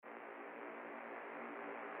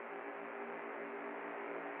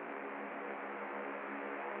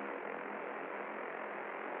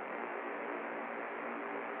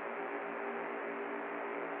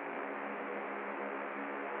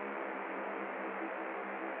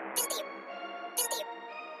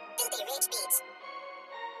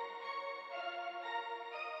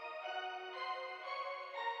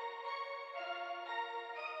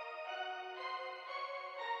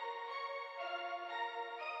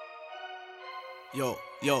Yo,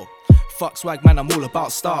 fuck swag man, I'm all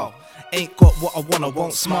about style. Ain't got what I want, I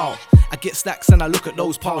won't smile. I get stacks and I look at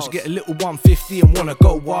those piles. Get a little 150 and wanna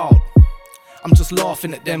go wild. I'm just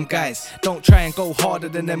laughing at them guys. Don't try and go harder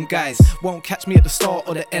than them guys. Won't catch me at the start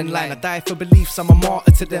or the end line. I die for beliefs, I'm a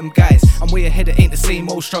martyr to them guys. I'm way ahead, it ain't the same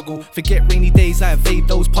old struggle. Forget rainy days, I evade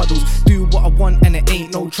those puddles. Do what I want and it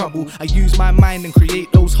ain't no trouble. I use my mind and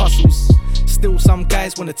create those hustles. Still some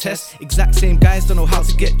guys wanna test. Exact same guys don't know how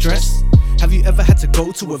to get dressed. Have you ever had to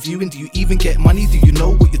go to a viewing? Do you even get money? Do you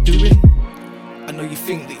know what you're doing? I know you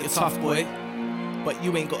think that you're tough, boy, but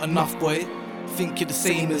you ain't got enough, boy. Think you're the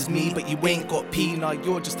same as me, but you ain't got P, nah,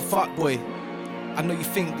 you're just a fuck boy. I know you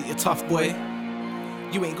think that you're tough, boy,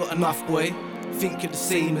 you ain't got enough, boy. Think you're the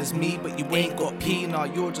same as me, but you ain't got P, nah,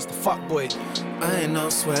 you're just a fuck boy. I ain't no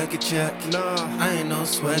swagger jack, nah. I ain't no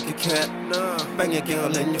swagger cat, nah. Bang a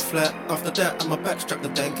girl in your flat. After that, I'ma backstrap the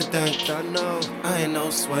dank. I know. I ain't no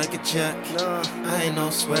swagger jack, nah. I ain't no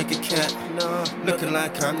swagger cat, nah. Looking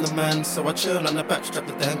like I'm the man, so I chill on the backstrap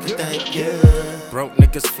the dank, yeah. Broke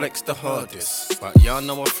niggas flex the hardest, but y'all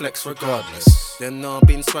know I flex regardless. Them know I've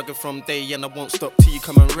been swagging from day, and I won't stop till you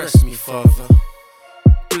come and rest me, father.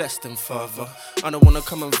 Bless them, father. I don't wanna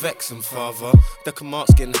come and vex them, father. They come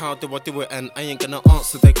asking how do I do it, and I ain't gonna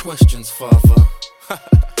answer their questions, father.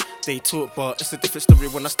 They talk, but it's a different story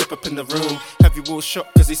when I step up in the room. Have you all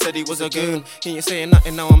shocked cause he said he was a goon? He ain't saying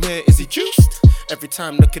nothing, now I'm here, is he juiced? Every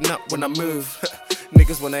time looking up when I move.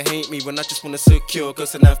 Niggas wanna hate me when I just wanna secure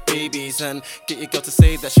girls and have babies and get your girl to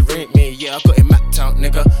say that she raped me. Yeah, I got it mapped out,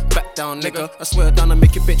 nigga. Back down, nigga. I swear down and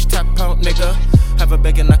make your bitch tap out, nigga. Have her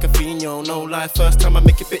begging like a fiend, no lie. First time I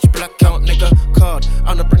make your bitch black out, nigga. Card,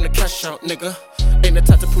 I'm gonna bring the cash out, nigga. Ain't the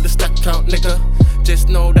time to pull the stack out, nigga. Just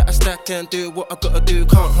know that I stack and do what I gotta do.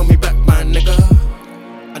 Can't hold me back, man, nigga.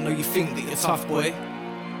 I know you think that you're tough, boy,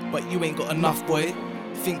 but you ain't got enough, boy.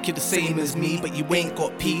 Think you're the same as me, but you ain't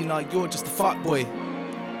got P, nah, you're just a fuck boy.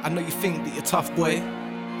 I know you think that you're tough, boy,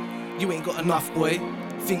 you ain't got enough, boy.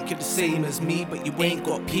 Think you're the same as me, but you ain't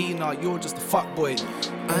got P, nah, you're just a fuck boy.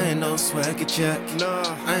 I ain't no swagger jack,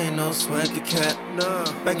 nah. I ain't no swagger cat, nah.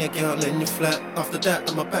 Bang a girl in your flat. After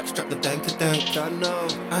that, I'ma backstrap the dank. I know.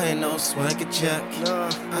 I ain't no swagger jack,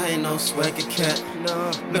 nah. I ain't no swagger cat,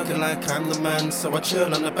 nah. Looking like I'm the man, so I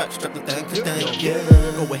chill on the backstrap the dank, yeah.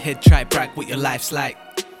 Go ahead, try brag what your life's like.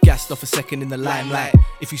 Gassed off a second in the limelight.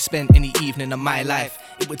 If you spent any evening of my life,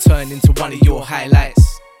 it would turn into one of your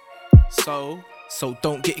highlights. So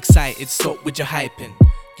don't get excited, stop with your hyping.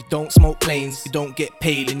 You don't smoke planes, you don't get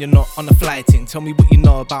paid, and you're not on a flighting. Tell me what you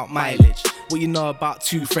know about mileage, what you know about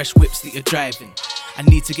 2 fresh whips that you're driving. I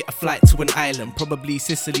need to get a flight to an island, probably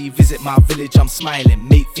Sicily, visit my village, I'm smiling.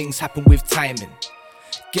 Make things happen with timing.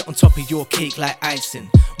 Get on top of your cake like icing.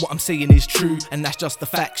 What I'm saying is true, and that's just the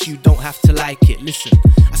facts, you don't have to like it. Listen,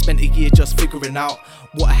 I spent a year just figuring out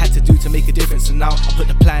what I had to do to make a difference, and now I put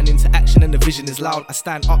the plan into action and the vision is loud. I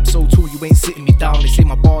stand up so tall, you ain't sitting me down. They say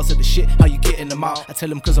my bars are the shit, how you getting them out? I tell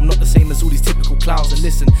them cause I'm not the same as all these typical clowns. And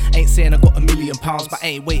listen, I ain't saying I got £1 million, but I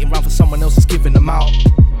ain't waiting around for someone else that's giving them out.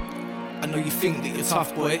 I know you think that you're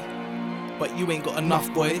tough, boy, but you ain't got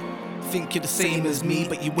enough, boy. Think you're the same as me,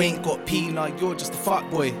 but you ain't got P, nah, you're just a fuck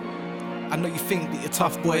boy. I know you think that you're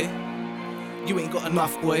tough, boy, you ain't got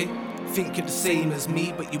enough, boy. Think you're the same as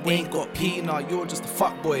me, but you ain't got P, nah, you're just a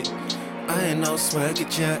fuck boy. I ain't no swagger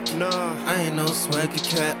jack, nah. I ain't no swagger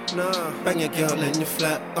cat, nah. Bang a girl in your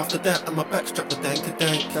flat. After that, I'ma backstrap the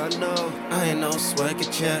dank. I know. I ain't no swagger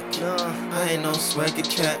jack, nah. I ain't no swagger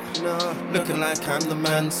cat, nah. Looking like I'm the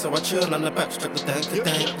man, so I chill on the backstrap the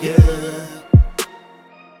dank, yeah.